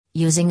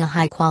Using a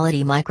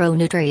high-quality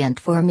micronutrient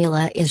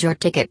formula is your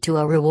ticket to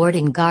a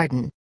rewarding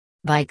garden.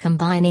 By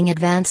combining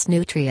advanced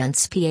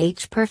nutrients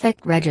pH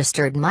Perfect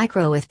Registered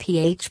Micro with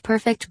pH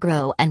Perfect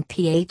Grow and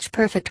pH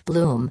Perfect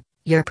Bloom,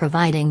 you're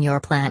providing your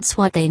plants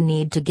what they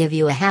need to give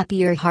you a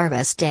happier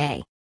harvest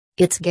day.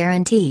 It's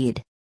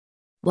guaranteed.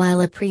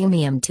 While a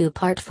premium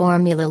two-part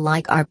formula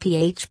like our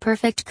pH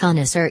Perfect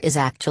Connoisseur is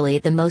actually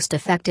the most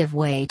effective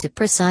way to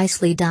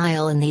precisely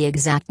dial in the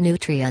exact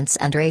nutrients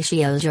and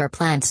ratios your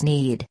plants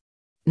need,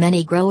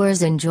 many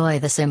growers enjoy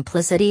the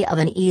simplicity of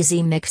an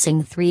easy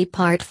mixing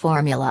three-part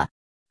formula.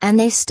 And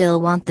they still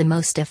want the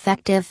most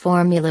effective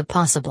formula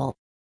possible.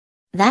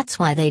 That's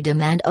why they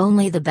demand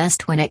only the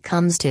best when it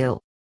comes to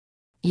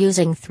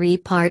using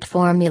three-part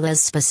formulas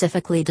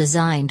specifically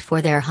designed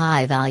for their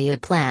high-value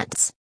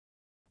plants.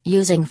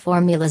 Using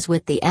formulas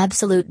with the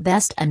absolute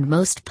best and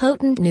most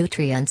potent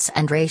nutrients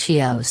and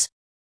ratios.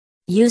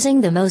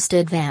 Using the most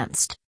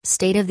advanced,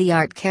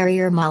 state-of-the-art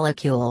carrier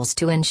molecules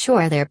to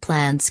ensure their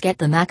plants get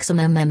the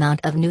maximum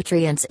amount of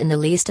nutrients in the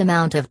least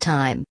amount of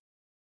time.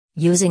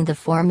 Using the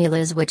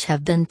formulas which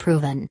have been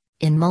proven,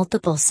 in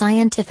multiple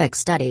scientific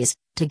studies,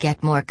 to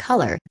get more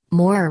color,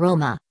 more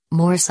aroma,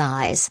 more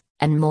size,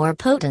 and more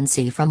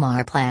potency from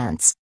our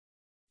plants.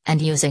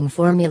 And using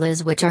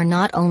formulas which are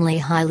not only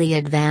highly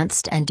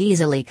advanced and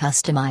easily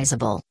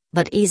customizable,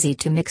 but easy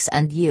to mix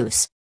and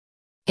use.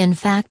 In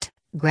fact,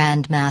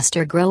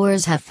 Grandmaster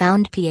growers have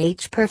found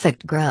pH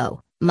Perfect Grow,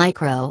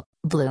 Micro,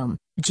 Bloom,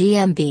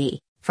 GMB,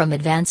 from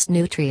Advanced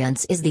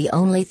Nutrients is the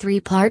only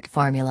three-part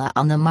formula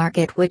on the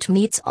market which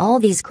meets all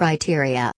these criteria.